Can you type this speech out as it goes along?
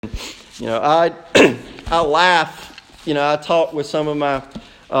I I laugh. I talk with some of my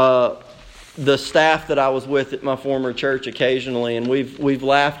the staff that I was with at my former church occasionally, and we've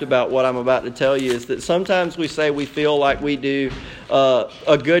laughed about what I'm about to tell you. Is that sometimes we say we feel like we do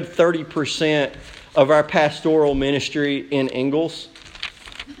a good 30% of our pastoral ministry in Ingalls,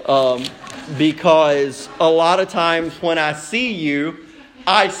 because a lot of times when I see you,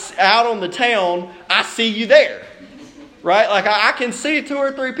 out on the town, I see you there. Right? Like I can see 2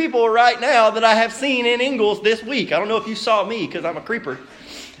 or 3 people right now that I have seen in Ingalls this week. I don't know if you saw me because I'm a creeper.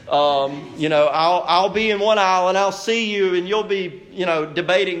 I'll be in one aisle and I'll see you and you'll be,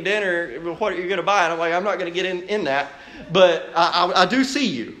 debating dinner. What are you going to buy? And I'm like, I'm not going to get in that. But I do see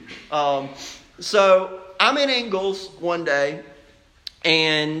you. So I'm in Ingalls one day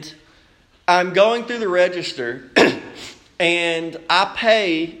and I'm going through the register and I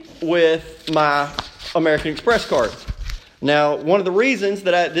pay with my American Express card. Now, one of the reasons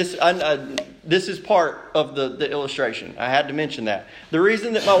that this is part of the illustration. I had to mention that. The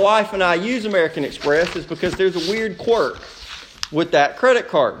reason that my wife and I use American Express is because there's a weird quirk with that credit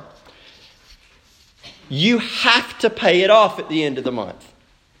card. You have to pay it off at the end of the month.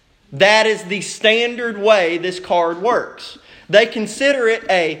 That is the standard way this card works. They consider it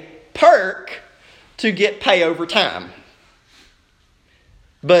a perk to get pay over time.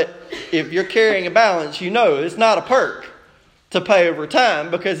 But if you're carrying a balance, it's not a perk to pay over time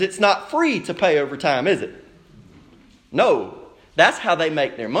because it's not free to pay over time, is it? No. That's how they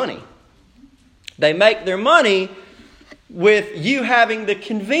make their money. They make their money with you having the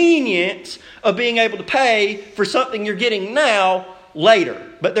convenience of being able to pay for something you're getting now later.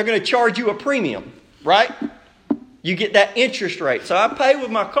 But they're going to charge you a premium, right? You get that interest rate. So I pay with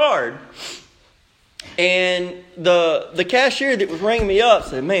my card. And the cashier that was ringing me up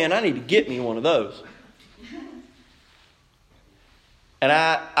said, man, I need to get me one of those. And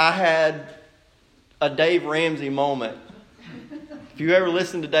I had a Dave Ramsey moment. If you ever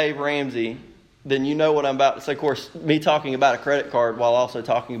listen to Dave Ramsey, then you know what I'm about to say. Of course, me talking about a credit card while also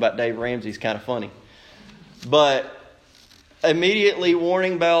talking about Dave Ramsey is kind of funny. But immediately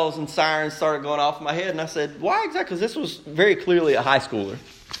warning bells and sirens started going off in my head. And I said, why exactly? Because this was very clearly a high schooler.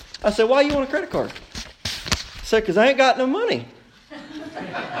 I said, why you want a credit card? I said, because I ain't got no money.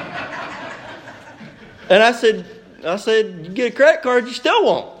 And I said, you get a credit card, you still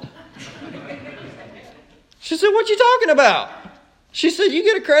won't. She said, what you talking about? She said, you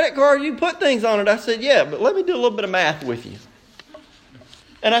get a credit card, you put things on it. I said, yeah, but let me do a little bit of math with you.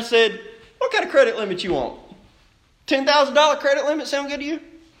 And I said, what kind of credit limit you want? $10,000 credit limit sound good to you?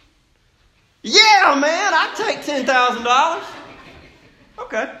 Yeah, man, I take $10,000.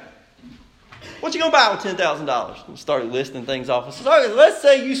 Okay. What you going to buy with $10,000? We started listing things off. I said, okay, let's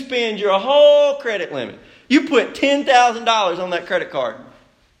say you spend your whole credit limit. You put $10,000 on that credit card.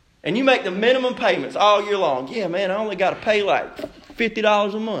 And you make the minimum payments all year long. Yeah, man, I only got to pay like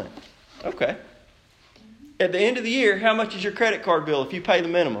 $50 a month. Okay. At the end of the year, how much is your credit card bill if you pay the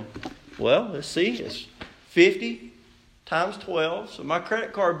minimum? Well, let's see. It's 50 times 12. So my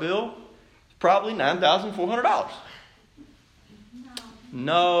credit card bill is probably $9,400.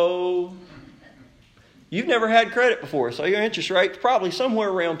 No. You've never had credit before, so your interest rate's probably somewhere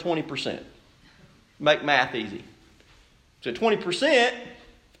around 20%. Make math easy. So 20%,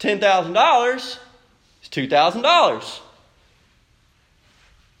 $10,000 is $2,000.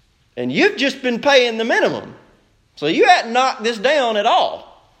 And you've just been paying the minimum. So you hadn't knocked this down at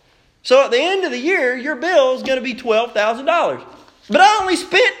all. So at the end of the year, your bill is going to be $12,000. But I only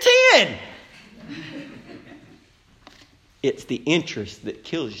spent 10. It's the interest that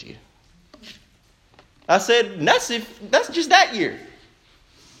kills you. I said, that's just that year.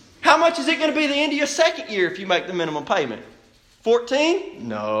 How much is it going to be the end of your second year if you make the minimum payment? 14?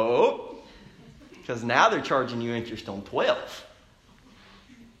 No. Because now they're charging you interest on 12.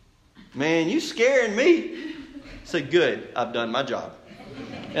 Man, you scaring me. I said, good, I've done my job.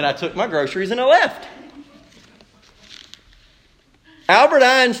 And I took my groceries and I left. Albert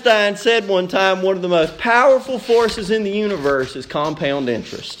Einstein said one time, one of the most powerful forces in the universe is compound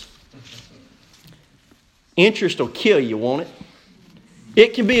interest. Interest will kill you, won't it?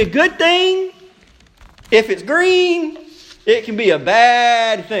 It can be a good thing if it's green. It can be a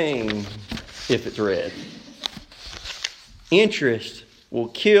bad thing if it's red. Interest will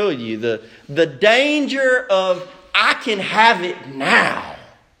kill you. The danger of, I can have it now.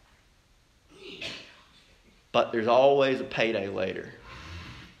 But there's always a payday later.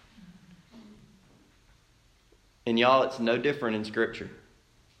 And y'all, it's no different in Scripture.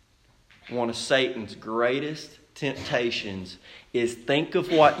 One of Satan's greatest temptations is think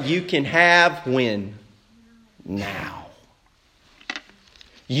of what you can have when? Now.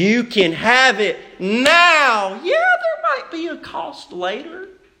 You can have it now. Yeah, there might be a cost later.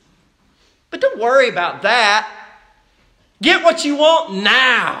 But don't worry about that. Get what you want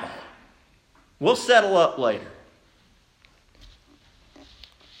now. We'll settle up later.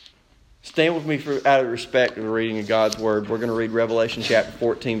 Stand with me out of respect of the reading of God's Word. We're going to read Revelation chapter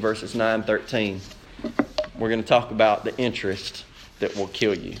 14, verses 9 and 13. We're going to talk about the interest that will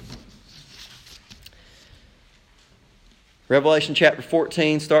kill you. Revelation chapter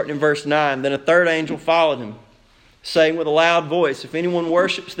 14, starting in verse 9. Then a third angel followed him, saying with a loud voice, if anyone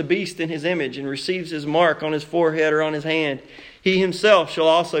worships the beast in his image and receives his mark on his forehead or on his hand, he himself shall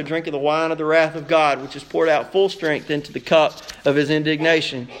also drink of the wine of the wrath of God, which is poured out full strength into the cup of his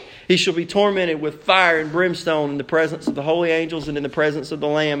indignation. He shall be tormented with fire and brimstone in the presence of the holy angels and in the presence of the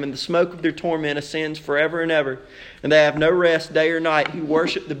Lamb, and the smoke of their torment ascends forever and ever. And they have no rest day or night who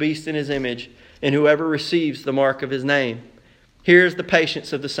worship the beast in his image, and whoever receives the mark of his name. Here is the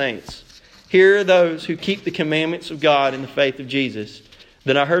patience of the saints. Here are those who keep the commandments of God in the faith of Jesus.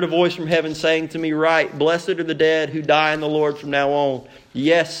 Then I heard a voice from heaven saying to me, write, blessed are the dead who die in the Lord from now on.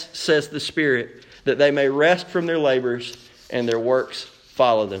 Yes, says the Spirit, that they may rest from their labors and their works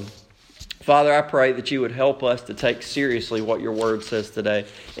follow them. Father, I pray that you would help us to take seriously what your word says today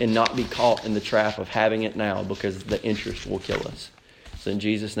and not be caught in the trap of having it now, because the interest will kill us. So in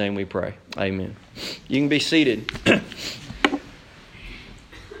Jesus' name we pray. Amen. You can be seated.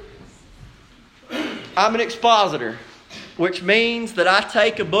 I'm an expositor, which means that I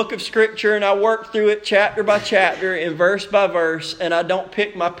take a book of Scripture and I work through it chapter by chapter and verse by verse, and I don't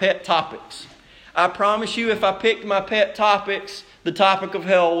pick my pet topics. I promise you, if I picked my pet topics, the topic of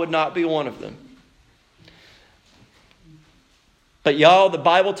hell would not be one of them. But y'all, the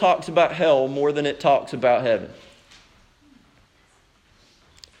Bible talks about hell more than it talks about heaven.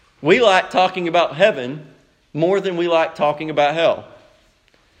 We like talking about heaven more than we like talking about hell.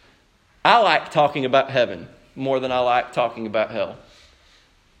 I like talking about heaven more than I like talking about hell.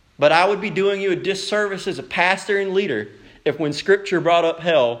 But I would be doing you a disservice as a pastor and leader if when Scripture brought up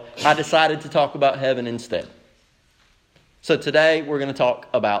hell, I decided to talk about heaven instead. So today we're going to talk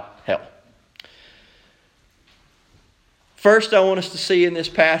about hell. First, I want us to see in this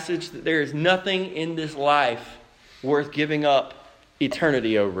passage that there is nothing in this life worth giving up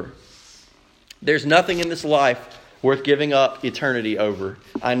eternity over. There's nothing in this life worth giving up eternity over.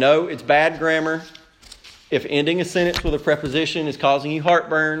 I know it's bad grammar. If ending a sentence with a preposition is causing you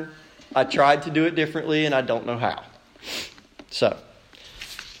heartburn, I tried to do it differently and I don't know how. So,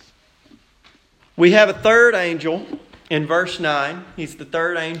 we have a third angel in verse 9. He's the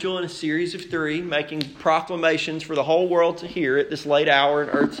third angel in a series of 3, making proclamations for the whole world to hear at this late hour in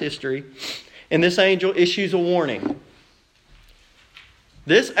Earth's history. And this angel issues a warning.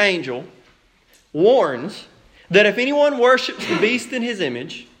 This angel warns that if anyone worships the beast in his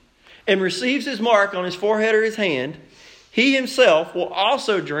image and receives his mark on his forehead or his hand, he himself will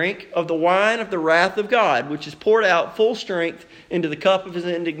also drink of the wine of the wrath of God, which is poured out full strength into the cup of his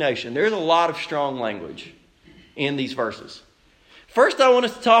indignation. There's a lot of strong language in these verses. First, I want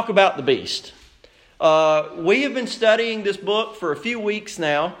us to talk about the beast. We have been studying this book for a few weeks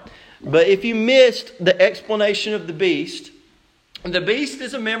now, but if you missed the explanation of the beast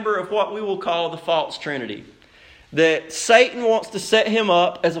is a member of what we will call the false trinity. That Satan wants to set him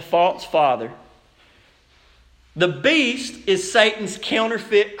up as a false father. The beast is Satan's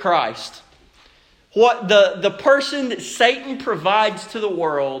counterfeit Christ. What the person that Satan provides to the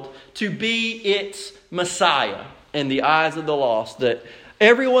world to be its Messiah in the eyes of the lost. That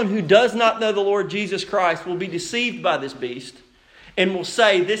everyone who does not know the Lord Jesus Christ will be deceived by this beast and will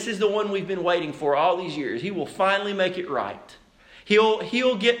say, this is the one we've been waiting for all these years. He will finally make it right.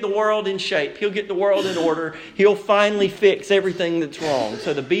 He'll get the world in shape. He'll get the world in order. He'll finally fix everything that's wrong.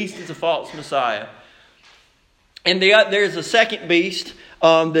 So the beast is a false Messiah. And there's a second beast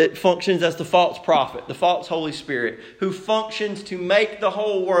that functions as the false prophet, the false Holy Spirit, who functions to make the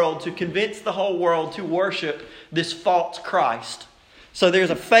whole world, to convince the whole world to worship this false Christ. So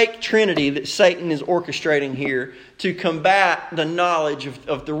there's a fake trinity that Satan is orchestrating here to combat the knowledge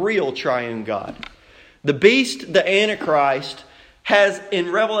of the real triune God. The beast, the Antichrist, has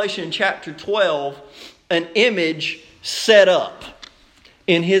in Revelation chapter 12 an image set up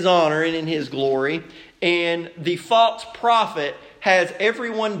in his honor and in his glory. And the false prophet has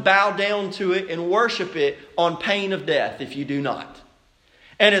everyone bow down to it and worship it on pain of death if you do not.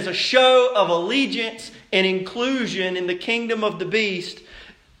 And as a show of allegiance and inclusion in the kingdom of the beast,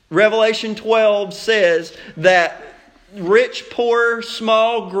 Revelation 12 says that rich, poor,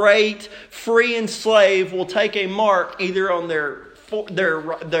 small, great, free and slave will take a mark either on their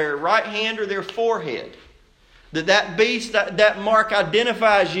right hand or their forehead. That beast, that mark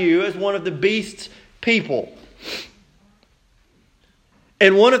identifies you as one of the beast's people.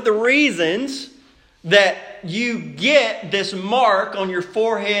 And one of the reasons that you get this mark on your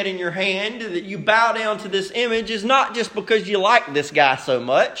forehead and your hand, that you bow down to this image, is not just because you like this guy so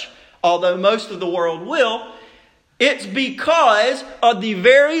much, although most of the world will. It's because of the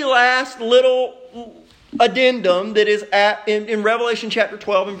very last little addendum that is in Revelation chapter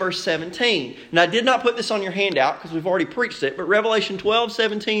 12 and verse 17. And I did not put this on your handout because we've already preached it, but Revelation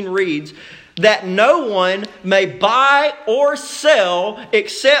 12:17 reads that no one may buy or sell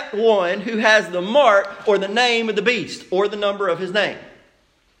except one who has the mark or the name of the beast or the number of his name.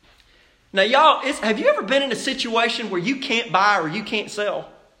 Now, y'all, have you ever been in a situation where you can't buy or you can't sell?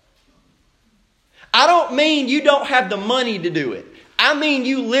 I don't mean you don't have the money to do it. I mean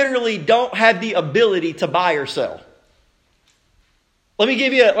you literally don't have the ability to buy or sell. Let me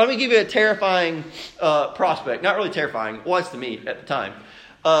give you a terrifying prospect. Not really terrifying. It was to me at the time.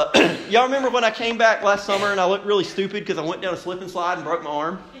 Y'all remember when I came back last summer and I looked really stupid because I went down a slip and slide and broke my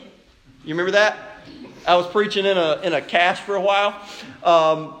arm? You remember that? I was preaching in a cast for a while.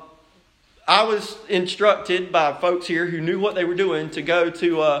 I was instructed by folks here who knew what they were doing to go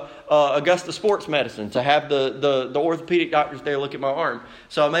to Augusta Sports Medicine to have the orthopedic doctors there look at my arm.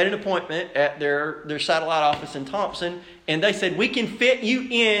 So I made an appointment at their satellite office in Thompson, and they said, we can fit you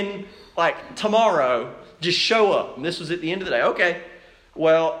in like tomorrow. Just show up. And this was at the end of the day. Okay.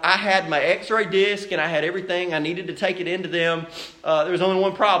 Well, I had my x-ray disc and I had everything. I needed to take it into them. There was only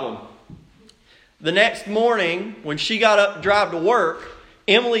one problem. The next morning, when she got up to drive to work,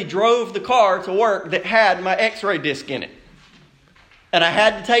 Emily drove the car to work that had my x-ray disc in it. And I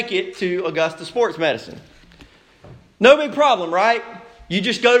had to take it to Augusta Sports Medicine. No big problem, right? You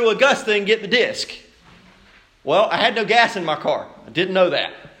just go to Augusta and get the disc. Well, I had no gas in my car. I didn't know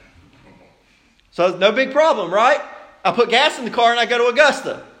that. So no big problem, right? I put gas in the car and I go to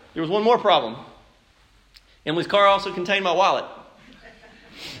Augusta. There was one more problem. Emily's car also contained my wallet.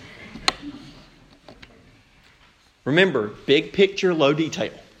 Remember, big picture, low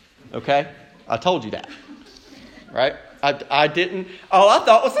detail. Okay? I told you that. Right? I didn't. All I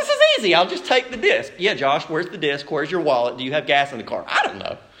thought was, this is easy. I'll just take the disc. Yeah, Josh, where's the disc? Where's your wallet? Do you have gas in the car? I don't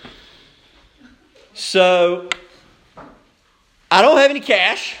know. So, I don't have any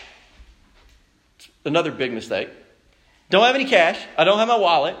cash. Another big mistake. Don't have any cash. I don't have my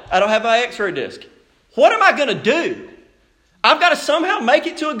wallet. I don't have my x-ray disc. What am I going to do? I've got to somehow make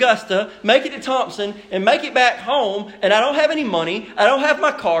it to Augusta, make it to Thompson, and make it back home. And I don't have any money. I don't have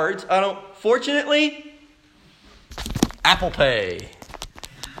my cards. Fortunately, Apple Pay.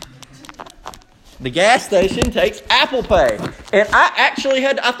 The gas station takes Apple Pay. And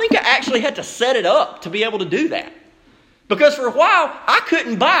I think I actually had to set it up to be able to do that. Because for a while, I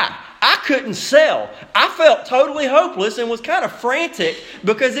couldn't buy. I couldn't sell. I felt totally hopeless and was kind of frantic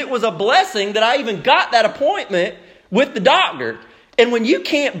because it was a blessing that I even got that appointment with the doctor. And when you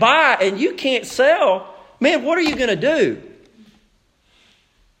can't buy and you can't sell, man, what are you going to do?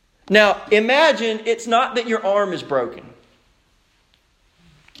 Now, imagine it's not that your arm is broken.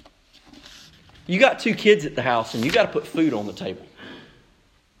 You got 2 kids at the house and you got to put food on the table.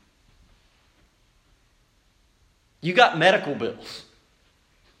 You got medical bills.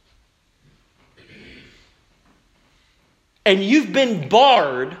 And you've been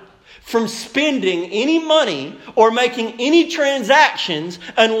barred from spending any money or making any transactions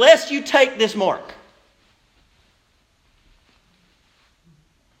unless you take this mark.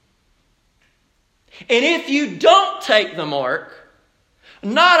 And if you don't take the mark,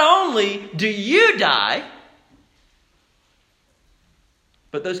 not only do you die,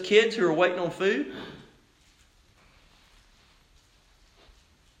 but those kids who are waiting on food,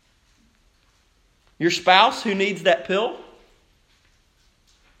 your spouse who needs that pill,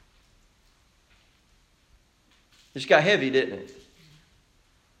 it just got heavy, didn't it?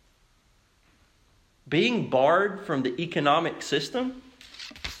 Being barred from the economic system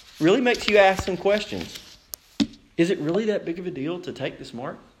really makes you ask some questions. Is it really that big of a deal to take this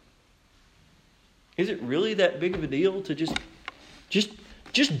mark? Is it really that big of a deal to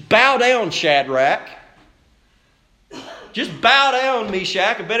just bow down, Shadrach? Just bow down,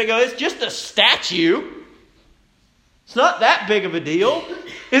 Meshach. Abednego. It's just a statue. It's not that big of a deal.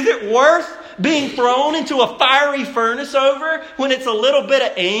 Is it worth being thrown into a fiery furnace over when it's a little bit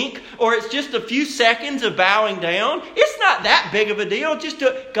of ink or it's just a few seconds of bowing down? It's not that big of a deal.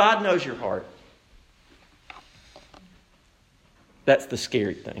 God knows your heart. That's the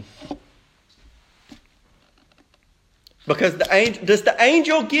scary thing. Because does the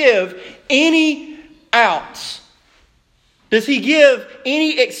angel give any outs? Does he give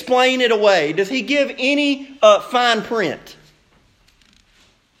any explain it away? Does he give any fine print?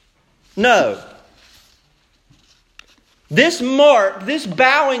 No. This mark, this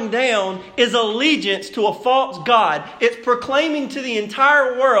bowing down, is allegiance to a false god. It's proclaiming to the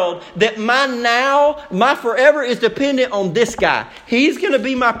entire world that my forever is dependent on this guy. He's going to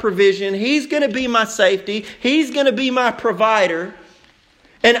be my provision. He's going to be my safety. He's going to be my provider.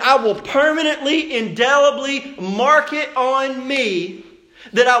 And I will permanently, indelibly mark it on me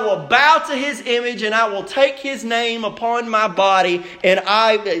that I will bow to His image and I will take His name upon my body, and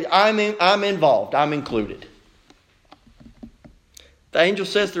I'm involved. I'm included. The angel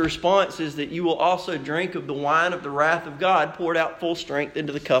says the response is that you will also drink of the wine of the wrath of God poured out full strength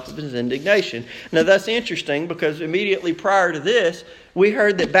into the cup of His indignation. Now that's interesting because immediately prior to this, we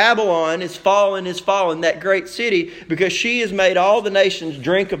heard that Babylon is fallen, that great city, because she has made all the nations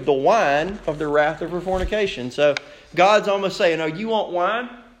drink of the wine of the wrath of her fornication. So God's almost saying, oh, you want wine?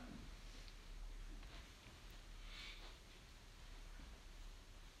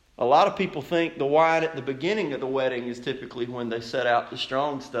 A lot of people think the wine at the beginning of the wedding is typically when they set out the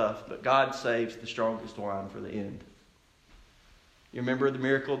strong stuff, but God saves the strongest wine for the end. You remember the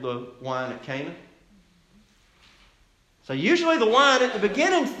miracle of the wine at Cana? So usually the wine at the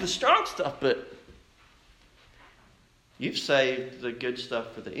beginning is the strong stuff, but you've saved the good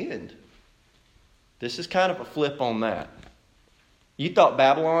stuff for the end. This is kind of a flip on that. You thought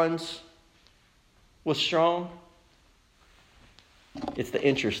Babylon's was strong? It's the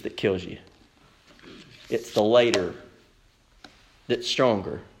interest that kills you. It's the later that's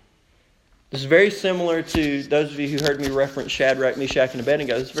stronger. This is very similar to those of you who heard me reference Shadrach, Meshach, and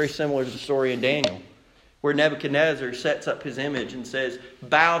Abednego. This is very similar to the story in Daniel, where Nebuchadnezzar sets up his image and says,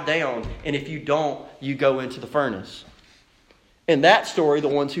 bow down, and if you don't, you go into the furnace. In that story, the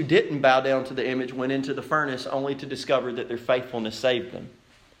ones who didn't bow down to the image went into the furnace only to discover that their faithfulness saved them.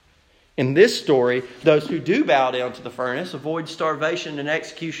 In this story, those who do bow down to the furnace avoid starvation and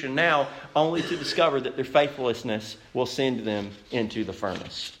execution now, only to discover that their faithlessness will send them into the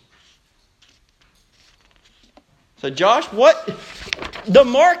furnace. So Josh, the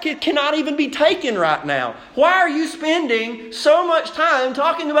market cannot even be taken right now. Why are you spending so much time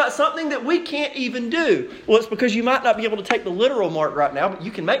talking about something that we can't even do? Well, it's because you might not be able to take the literal mark right now, but you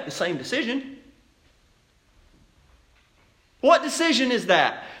can make the same decision. What decision is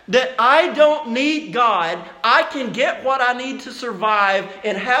that? That I don't need God. I can get what I need to survive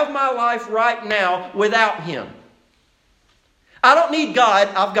and have my life right now without Him. I don't need God,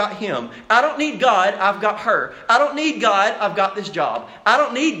 I've got Him. I don't need God, I've got her. I don't need God, I've got this job. I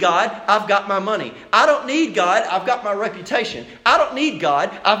don't need God, I've got my money. I don't need God, I've got my reputation. I don't need God,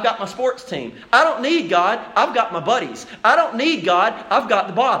 I've got my sports team. I don't need God, I've got my buddies. I don't need God, I've got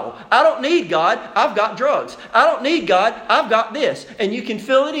the bottle. I don't need God, I've got drugs. I don't need God, I've got this. And you can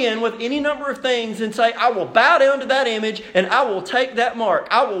fill it in with any number of things and say, I will bow down to that image and I will take that mark.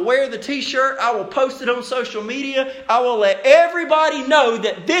 I will wear the t-shirt. I will post it on social media. I will let everybody know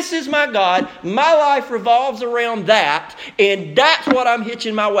that this is my God. My life revolves around that, and that's what I'm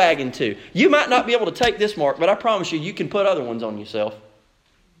hitching my wagon to. You might not be able to take this mark, but I promise you, you can put other ones on yourself.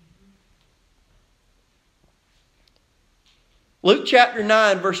 Luke chapter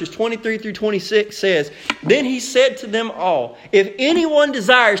 9, verses 23 through 26 says, Then He said to them all, If anyone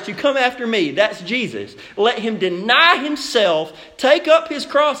desires to come after me, that's Jesus, let him deny himself, take up his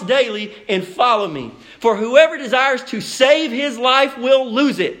cross daily, and follow me. For whoever desires to save his life will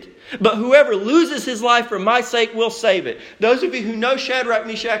lose it. But whoever loses his life for my sake will save it. Those of you who know Shadrach,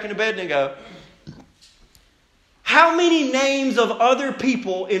 Meshach, and Abednego, how many names of other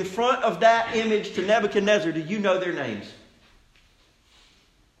people in front of that image to Nebuchadnezzar do you know their names?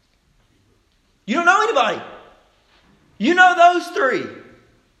 You don't know anybody. You know those three.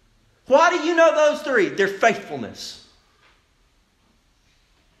 Why do you know those three? Their faithfulness.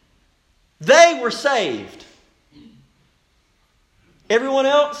 They were saved. Everyone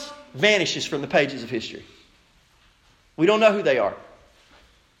else vanishes from the pages of history. We don't know who they are.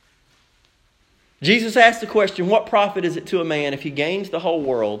 Jesus asked the question, what profit is it to a man if he gains the whole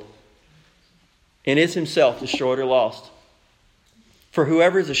world and is himself destroyed or lost? For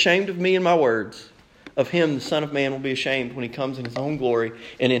whoever is ashamed of me and my words, of him the Son of Man will be ashamed when He comes in His own glory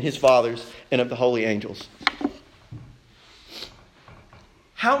and in His Father's and of the holy angels.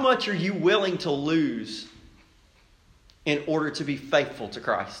 How much are you willing to lose in order to be faithful to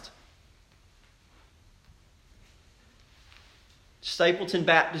Christ? Stapleton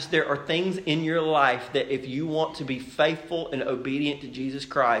Baptist, there are things in your life that if you want to be faithful and obedient to Jesus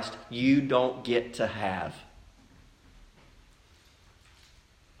Christ, you don't get to have.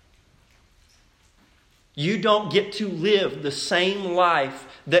 You don't get to live the same life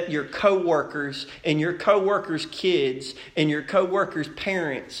that your coworkers and your coworkers' kids and your coworkers'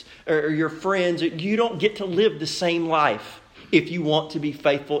 parents or your friends, you don't get to live the same life if you want to be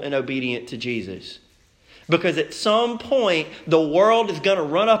faithful and obedient to Jesus. Because at some point, the world is going to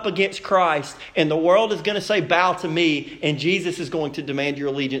run up against Christ and the world is going to say, bow to me, and Jesus is going to demand your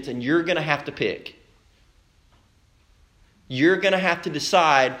allegiance, and you're going to have to pick. You're going to have to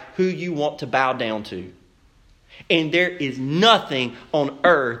decide who you want to bow down to. And there is nothing on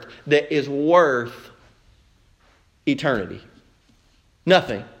earth that is worth eternity.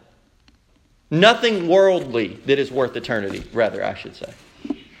 Nothing. Nothing worldly that is worth eternity, rather, I should say.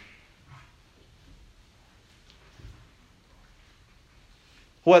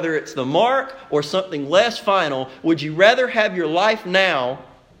 Whether it's the mark or something less final, would you rather have your life now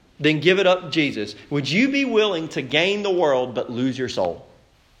than give it up to Jesus? Would you be willing to gain the world but lose your soul?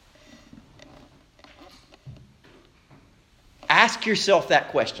 Ask yourself that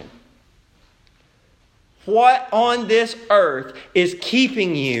question. What on this earth is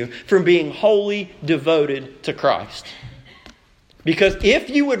keeping you from being wholly devoted to Christ? Because if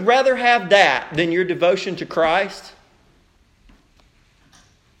you would rather have that than your devotion to Christ,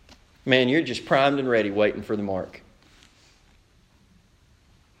 man, you're just primed and ready waiting for the mark.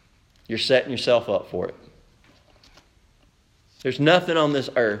 You're setting yourself up for it. There's nothing on this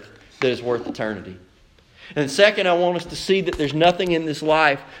earth that is worth eternity. And second, I want us to see that there's nothing in this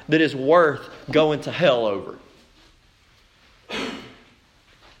life that is worth going to hell over.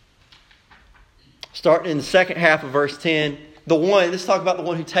 Starting in the second half of verse 10, let's talk about the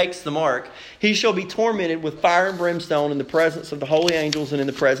one who takes the mark. He shall be tormented with fire and brimstone in the presence of the holy angels and in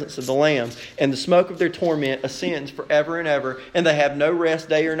the presence of the Lamb. And the smoke of their torment ascends forever and ever. And they have no rest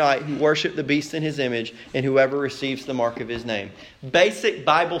day or night who worship the beast in his image and whoever receives the mark of his name. Basic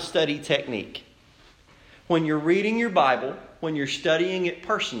Bible study technique. When you're reading your Bible, when you're studying it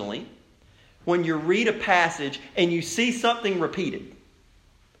personally, when you read a passage and you see something repeated,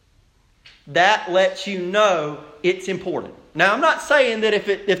 that lets you know it's important. Now, I'm not saying that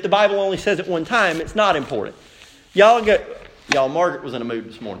if the Bible only says it one time, it's not important. Y'all, Margaret was in a mood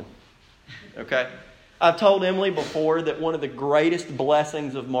this morning. Okay? I've told Emily before that one of the greatest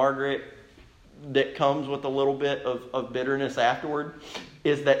blessings of Margaret that comes with a little bit of bitterness afterward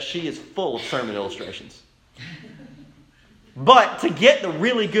is that she is full of sermon illustrations. But to get the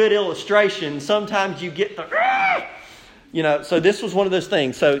really good illustration, sometimes you get the... so this was one of those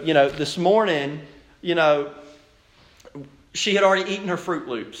things. So, this morning, she had already eaten her Fruit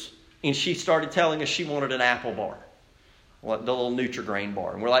Loops. And she started telling us she wanted an apple bar. The little Nutri-Grain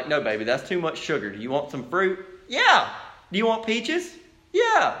bar. And we're like, no, baby, that's too much sugar. Do you want some fruit? Yeah. Do you want peaches?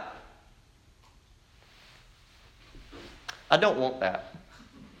 Yeah. I don't want that.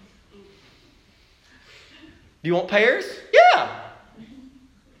 Do you want pears? Yeah.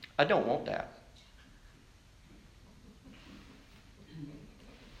 I don't want that.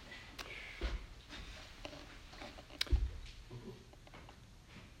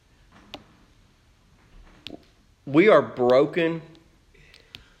 We are broken,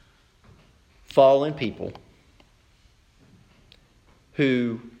 fallen people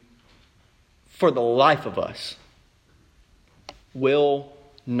who, for the life of us, will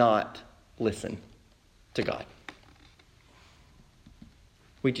not listen to God.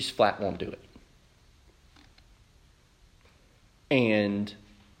 We just flat won't do it. And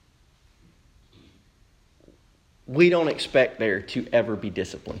we don't expect there to ever be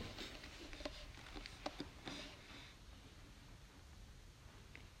discipline.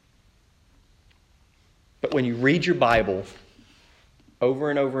 But when you read your Bible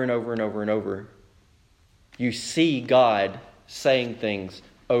over and over and over and over and over, you see God saying things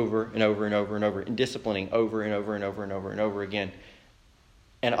over and over and over and over and disciplining over and over and over and over and over again.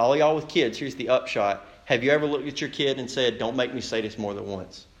 And all y'all with kids, here's the upshot. Have you ever looked at your kid and said, don't make me say this more than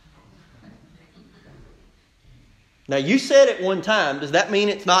once? Now, you said it one time. Does that mean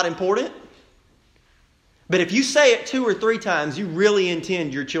it's not important? But if you say it 2 or 3 times, you really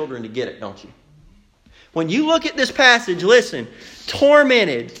intend your children to get it, don't you? When you look at this passage, listen,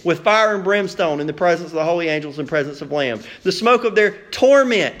 tormented with fire and brimstone in the presence of the holy angels and presence of the Lamb. The smoke of their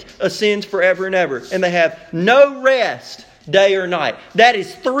torment ascends forever and ever, and they have no rest day or night. That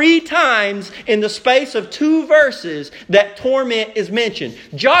is 3 times in the space of 2 verses that torment is mentioned.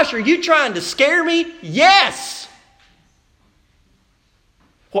 Josh, are you trying to scare me? Yes!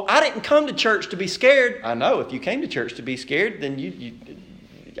 Well, I didn't come to church to be scared. I know, if you came to church to be scared, then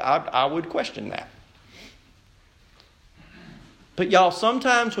I would question that. But y'all,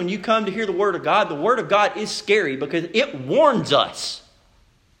 sometimes when you come to hear the Word of God is scary because it warns us.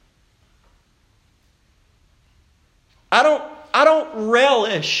 I don't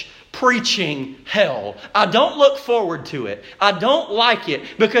relish preaching hell. I don't look forward to it. I don't like it.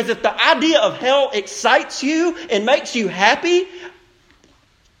 Because if the idea of hell excites you and makes you happy,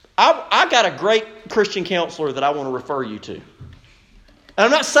 I got a great Christian counselor that I want to refer you to. And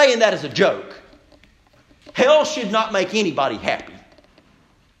I'm not saying that as a joke. Hell should not make anybody happy.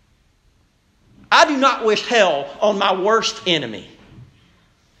 I do not wish hell on my worst enemy.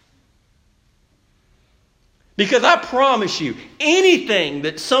 Because I promise you, anything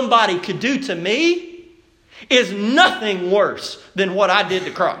that somebody could do to me is nothing worse than what I did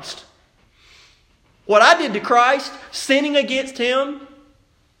to Christ. What I did to Christ, sinning against Him,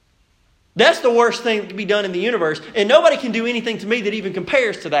 that's the worst thing that can be done in the universe. And nobody can do anything to me that even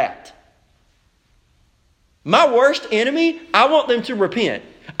compares to that. My worst enemy, I want them to repent.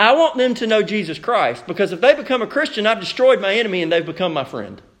 I want them to know Jesus Christ. Because if they become a Christian, I've destroyed my enemy and they've become my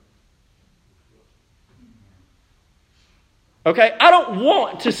friend. Okay? I don't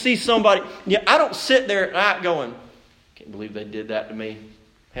want to see somebody... I don't sit there at night going, can't believe they did that to me.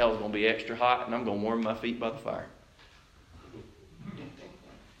 Hell's going to be extra hot and I'm going to warm my feet by the fire.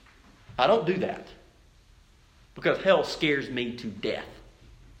 I don't do that. Because hell scares me to death.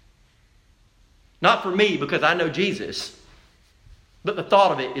 Not for me because I know Jesus. But the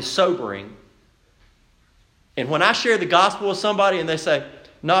thought of it is sobering. And when I share the gospel with somebody and they say,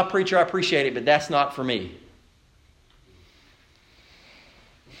 "No, preacher, I appreciate it, but that's not for me."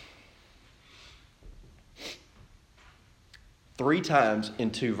 3 times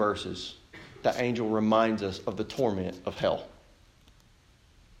in 2 verses, the angel reminds us of the torment of hell.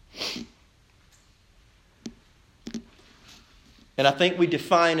 And I think we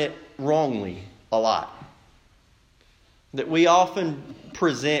define it wrongly a lot. That we often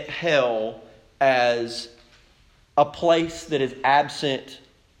present hell as a place that is absent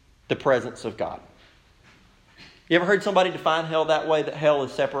the presence of God. You ever heard somebody define hell that way, that hell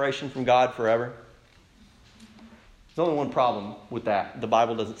is separation from God forever? There's only one problem with that. The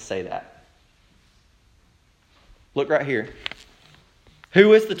Bible doesn't say that. Look right here.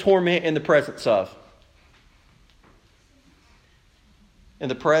 Who is the torment in the presence of? In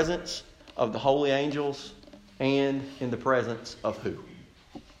the presence of the holy angels and in the presence of who?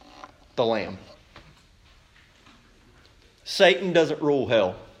 The Lamb. Satan doesn't rule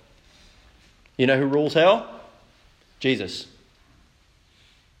hell. You know who rules hell? Jesus.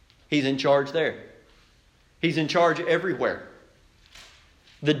 He's in charge there. He's in charge everywhere.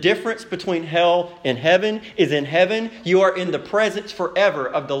 The difference between hell and heaven is in heaven, you are in the presence forever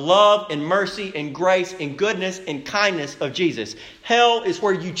of the love and mercy and grace and goodness and kindness of Jesus. Hell is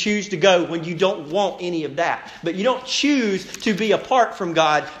where you choose to go when you don't want any of that. But you don't choose to be apart from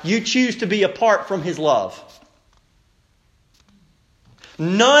God. You choose to be apart from His love.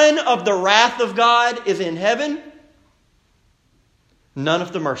 None of the wrath of God is in heaven. None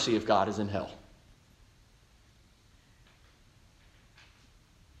of the mercy of God is in hell.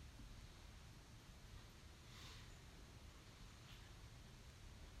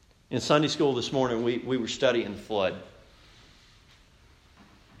 In Sunday school this morning, we were studying the flood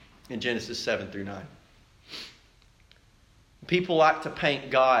in Genesis 7 through 9. People like to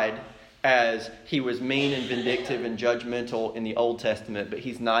paint God as He was mean and vindictive and judgmental in the Old Testament, but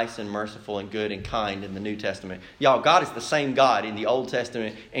He's nice and merciful and good and kind in the New Testament. Y'all, God is the same God in the Old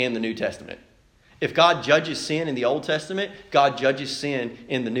Testament and the New Testament. If God judges sin in the Old Testament, God judges sin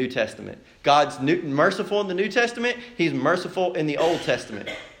in the New Testament. God's merciful in the New Testament, He's merciful in the Old Testament.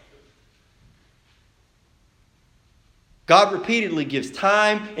 God repeatedly gives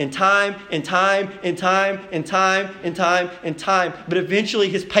time and time and time and time and time and time and time, but eventually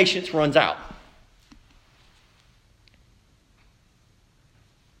His patience runs out.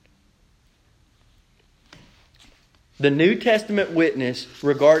 The New Testament witness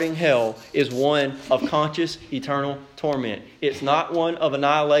regarding hell is one of conscious eternal torment. It's not one of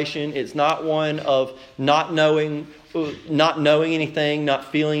annihilation. It's not one of not knowing anything,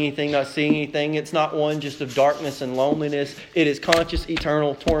 not feeling anything, not seeing anything. It's not one just of darkness and loneliness. It is conscious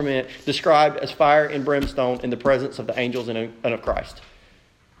eternal torment described as fire and brimstone in the presence of the angels and of Christ.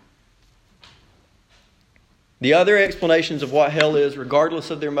 The other explanations of what hell is,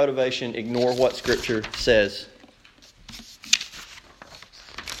 regardless of their motivation, ignore what Scripture says.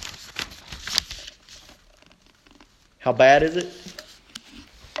 How bad is it?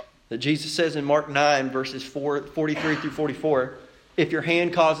 That Jesus says in Mark 9, verses 43 through 44, if your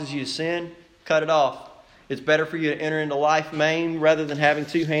hand causes you to sin, cut it off. It's better for you to enter into life maimed rather than having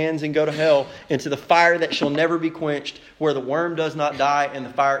two hands and go to hell, into the fire that shall never be quenched, where the worm does not die and the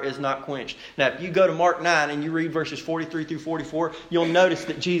fire is not quenched. Now, if you go to Mark 9 and you read verses 43 through 44, you'll notice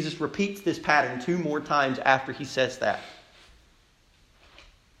that Jesus repeats this pattern 2 more times after he says that.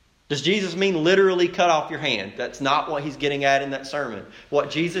 Does Jesus mean literally cut off your hand? That's not what he's getting at in that sermon.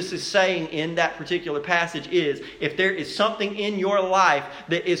 What Jesus is saying in that particular passage is, if there is something in your life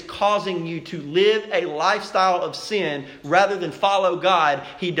that is causing you to live a lifestyle of sin rather than follow God,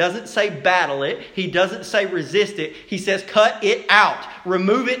 he doesn't say battle it. He doesn't say resist it. He says cut it out.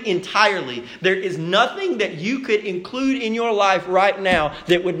 Remove it entirely. There is nothing that you could include in your life right now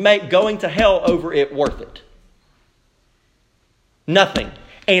that would make going to hell over it worth it. Nothing.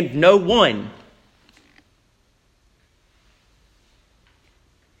 And no one.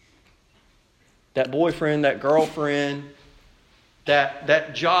 That boyfriend, that girlfriend,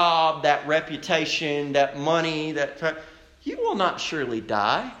 that job, that reputation, that money, you will not surely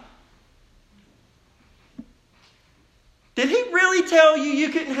die. Did he really tell you you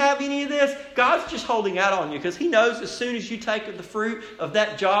couldn't have any of this? God's just holding out on you because he knows as soon as you take the fruit of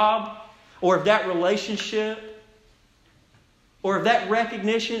that job or of that relationship, or of that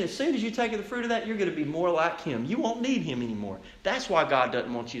recognition, as soon as you take the fruit of that, you're going to be more like him. You won't need him anymore. That's why God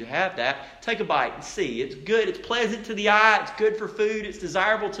doesn't want you to have that. Take a bite and see. It's good. It's pleasant to the eye. It's good for food. It's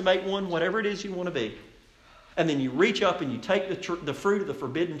desirable to make one whatever it is you want to be. And then you reach up and you take the fruit of the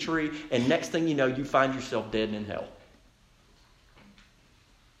forbidden tree, and next thing you know, you find yourself dead and in hell.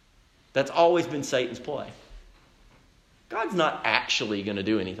 That's always been Satan's play. God's not actually going to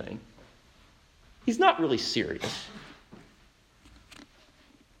do anything. He's not really serious.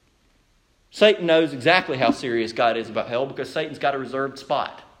 Satan knows exactly how serious God is about hell because Satan's got a reserved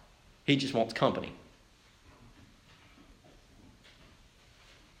spot. He just wants company.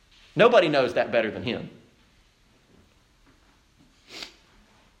 Nobody knows that better than him.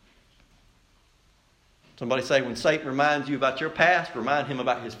 Somebody say, when Satan reminds you about your past, remind him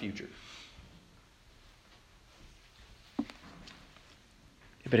about his future.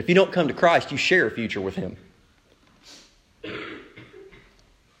 But if you don't come to Christ, you share a future with him.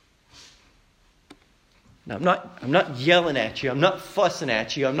 Now, I'm not yelling at you. I'm not fussing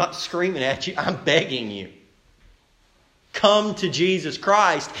at you. I'm not screaming at you. I'm begging you. Come to Jesus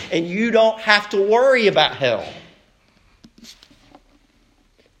Christ and you don't have to worry about hell.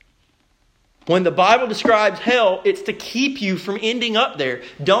 When the Bible describes hell, it's to keep you from ending up there.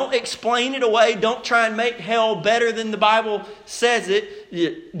 Don't explain it away. Don't try and make hell better than the Bible says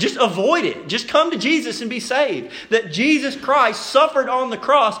it. Just avoid it. Just come to Jesus and be saved. That Jesus Christ suffered on the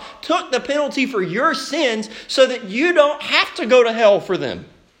cross, took the penalty for your sins so that you don't have to go to hell for them.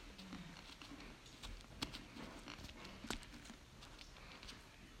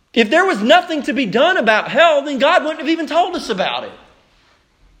 If there was nothing to be done about hell, then God wouldn't have even told us about it.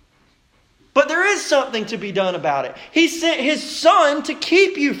 But there is something to be done about it. He sent His Son to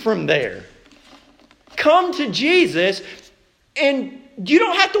keep you from there. Come to Jesus and you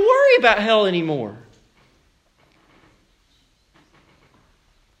don't have to worry about hell anymore.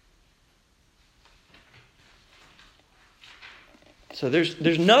 So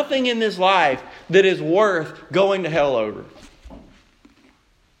there's nothing in this life that is worth going to hell over.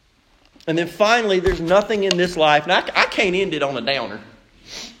 And then finally, there's nothing in this life, and I can't end it on a downer.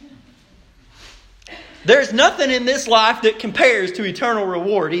 There's nothing in this life that compares to eternal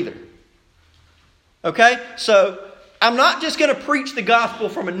reward either. Okay? So, I'm not just going to preach the gospel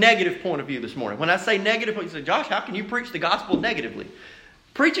from a negative point of view this morning. When I say negative, you say, Josh, how can you preach the gospel negatively?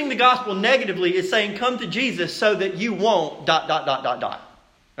 Preaching the gospel negatively is saying come to Jesus so that you won't ...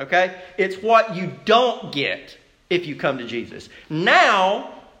 Okay? It's what you don't get if you come to Jesus.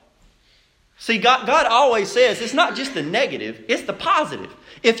 Now, see, God always says it's not just the negative, it's the positive.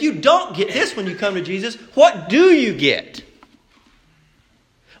 If you don't get this when you come to Jesus, what do you get?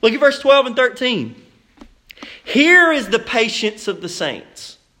 Look at verse 12 and 13. Here is the patience of the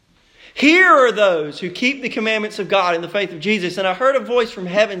saints. Here are those who keep the commandments of God in the faith of Jesus. And I heard a voice from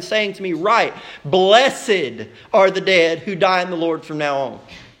heaven saying to me, write, blessed are the dead who die in the Lord from now on.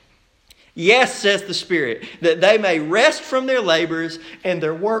 Yes, says the Spirit, that they may rest from their labors and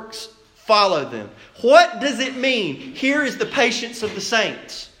their works follow them. What does it mean? Here is the patience of the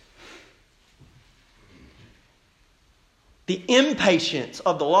saints. The impatience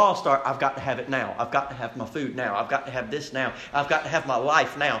of the lost are, I've got to have it now. I've got to have my food now. I've got to have this now. I've got to have my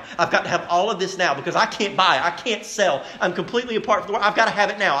life now. I've got to have all of this now because I can't buy. I can't sell. I'm completely apart from the world. I've got to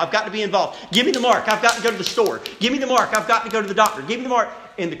have it now. I've got to be involved. Give me the mark. I've got to go to the store. Give me the mark. I've got to go to the doctor. Give me the mark.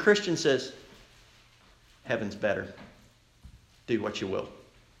 And the Christian says, heaven's better. Do what you will.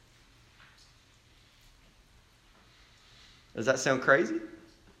 Does that sound crazy?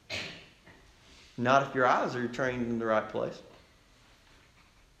 Not if your eyes are trained in the right place.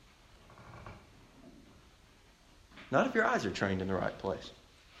 Not if your eyes are trained in the right place.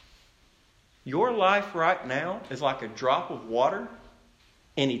 Your life right now is like a drop of water,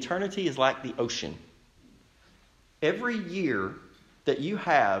 and eternity is like the ocean. Every year that you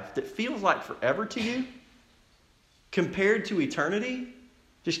have that feels like forever to you, compared to eternity,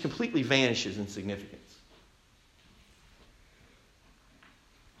 just completely vanishes in significance.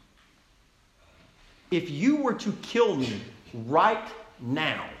 If you were to kill me right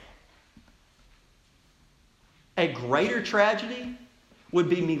now, a greater tragedy would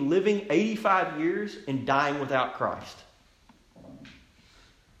be me living 85 years and dying without Christ.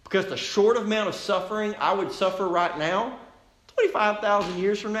 Because the short amount of suffering I would suffer right now, 25,000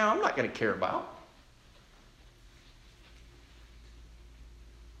 years from now, I'm not going to care about.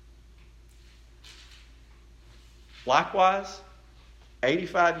 Likewise,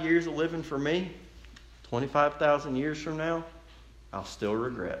 85 years of living for me, 25,000 years from now, I'll still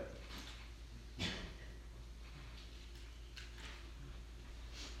regret.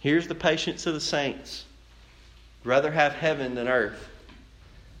 Here's the patience of the saints. Rather have heaven than earth.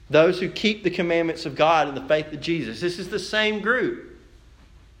 Those who keep the commandments of God in the faith of Jesus. This is the same group.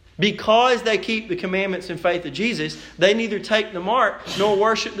 Because they keep the commandments and faith of Jesus, they neither take the mark nor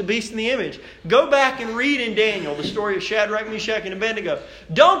worship the beast in the image. Go back and read in Daniel the story of Shadrach, Meshach, and Abednego.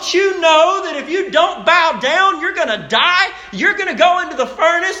 Don't you know that if you don't bow down, you're going to die? You're going to go into the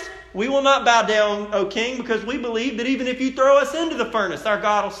furnace? We will not bow down, O king, because we believe that even if you throw us into the furnace, our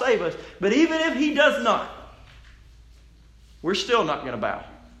God will save us. But even if He does not, we're still not going to bow.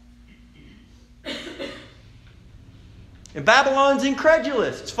 And Babylon's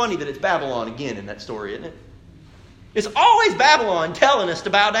incredulous. It's funny that it's Babylon again in that story, isn't it? It's always Babylon telling us to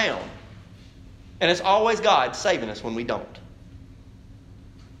bow down. And it's always God saving us when we don't.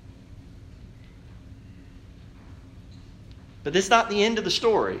 But this is not the end of the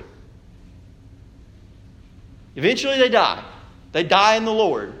story. Eventually they die. They die in the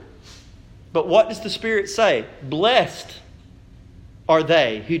Lord. But what does the Spirit say? Blessed are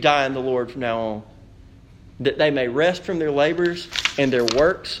they who die in the Lord from now on, that they may rest from their labors and their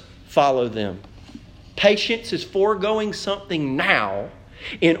works follow them. Patience is foregoing something now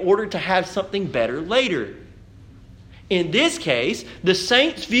in order to have something better later. In this case, the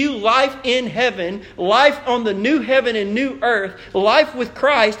saints view life in heaven, life on the new heaven and new earth, life with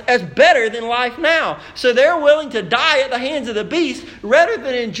Christ as better than life now. So they're willing to die at the hands of the beast rather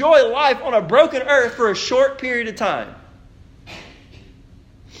than enjoy life on a broken earth for a short period of time.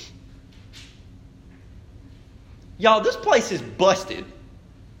 Y'all, this place is busted.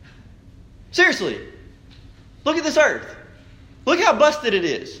 Seriously. Look at this earth. Look how busted it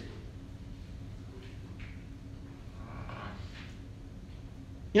is.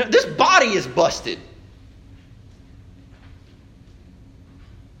 You know, this body is busted.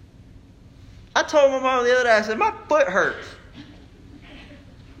 I told my mom the other day, I said, my foot hurts.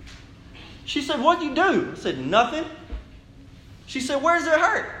 She said, what'd you do? I said, nothing. She said, where does it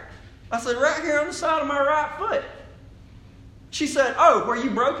hurt? I said, right here on the side of my right foot. She said, oh, where you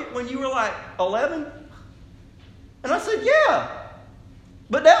broke it when you were like 11? And I said, yeah.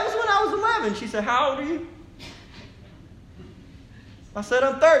 But that was when I was 11. She said, how old are you? I said,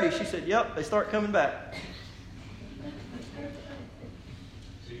 I'm 30. She said, yep, they start coming back.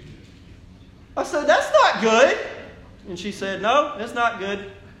 I said, that's not good. And she said, no, it's not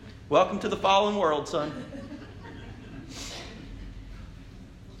good. Welcome to the fallen world, son.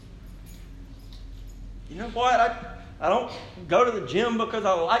 You know what? I don't go to the gym because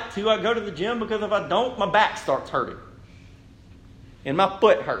I like to. I go to the gym because if I don't, my back starts hurting. And my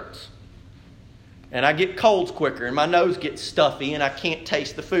foot hurts. And I get colds quicker, and my nose gets stuffy, and I can't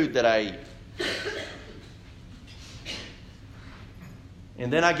taste the food that I eat.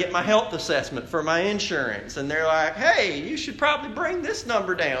 And then I get my health assessment for my insurance, and they're like, hey, you should probably bring this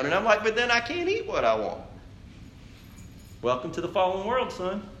number down. And I'm like, but then I can't eat what I want. Welcome to the fallen world,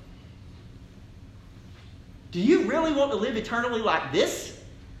 son. Do you really want to live eternally like this?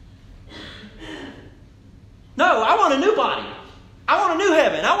 No, I want a new body. I want a new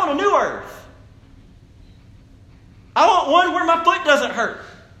heaven. I want a new earth. I want one where my foot doesn't hurt.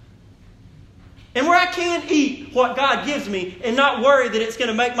 And where I can eat what God gives me and not worry that it's going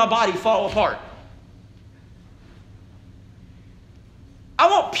to make my body fall apart. I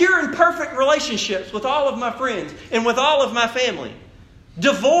want pure and perfect relationships with all of my friends and with all of my family,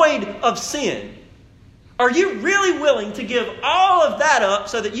 devoid of sin. Are you really willing to give all of that up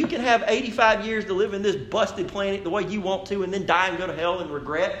so that you can have 85 years to live in this busted planet the way you want to and then die and go to hell and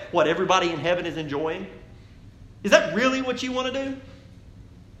regret what everybody in heaven is enjoying? Is that really what you want to do?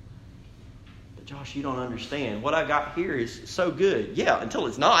 But Josh, you don't understand. What I got here is so good. Yeah, until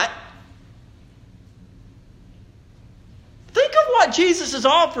it's not. Think of what Jesus is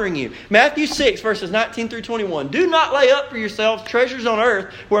offering you. Matthew 6, verses 19 through 21. Do not lay up for yourselves treasures on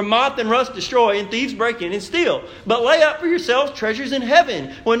earth where moth and rust destroy and thieves break in and steal. But lay up for yourselves treasures in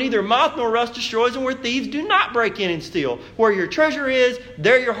heaven where neither moth nor rust destroys and where thieves do not break in and steal. Where your treasure is,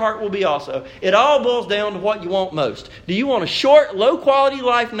 there your heart will be also. It all boils down to what you want most. Do you want a short, low-quality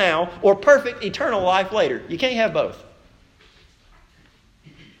life now or perfect, eternal life later? You can't have both.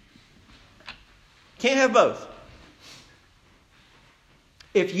 Can't have both.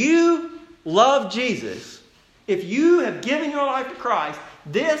 If you love Jesus, if you have given your life to Christ,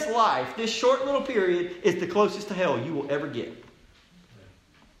 this life, this short little period, is the closest to hell you will ever get.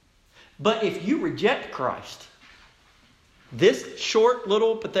 But if you reject Christ, this short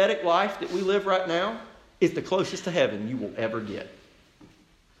little pathetic life that we live right now is the closest to heaven you will ever get.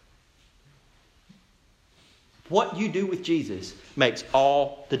 What you do with Jesus makes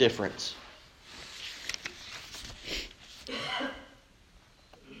all the difference.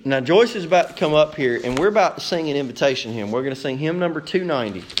 Now, Joyce is about to come up here, and we're about to sing an invitation hymn. We're going to sing hymn number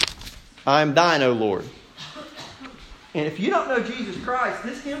 290, I Am Thine, O Lord. And if you don't know Jesus Christ,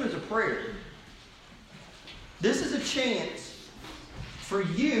 this hymn is a prayer. This is a chance for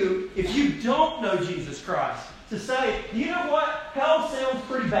you, if you don't know Jesus Christ, to say, you know what? Hell sounds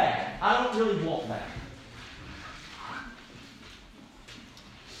pretty bad. I don't really want that.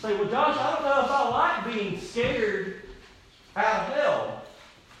 Say, well, Josh, I don't know if I like being scared out of hell.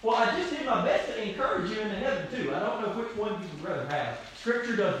 Well, I just did my best to encourage you into heaven too. I don't know which one you would rather have.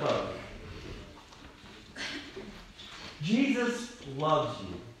 Scripture does both. Jesus loves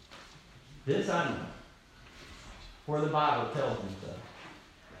you. This I know. For the Bible tells me so.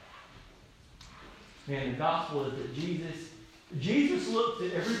 And the gospel is that Jesus looks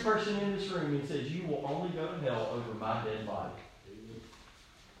at every person in this room and says, you will only go to hell over my dead body.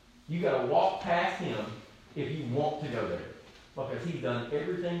 You got to walk past him if you want to go there. Because he's done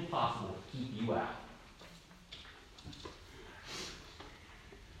everything possible to keep you out.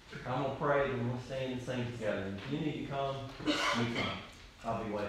 I'm going to pray and we'll stand and sing together. If you need to come, you come. I'll be waiting.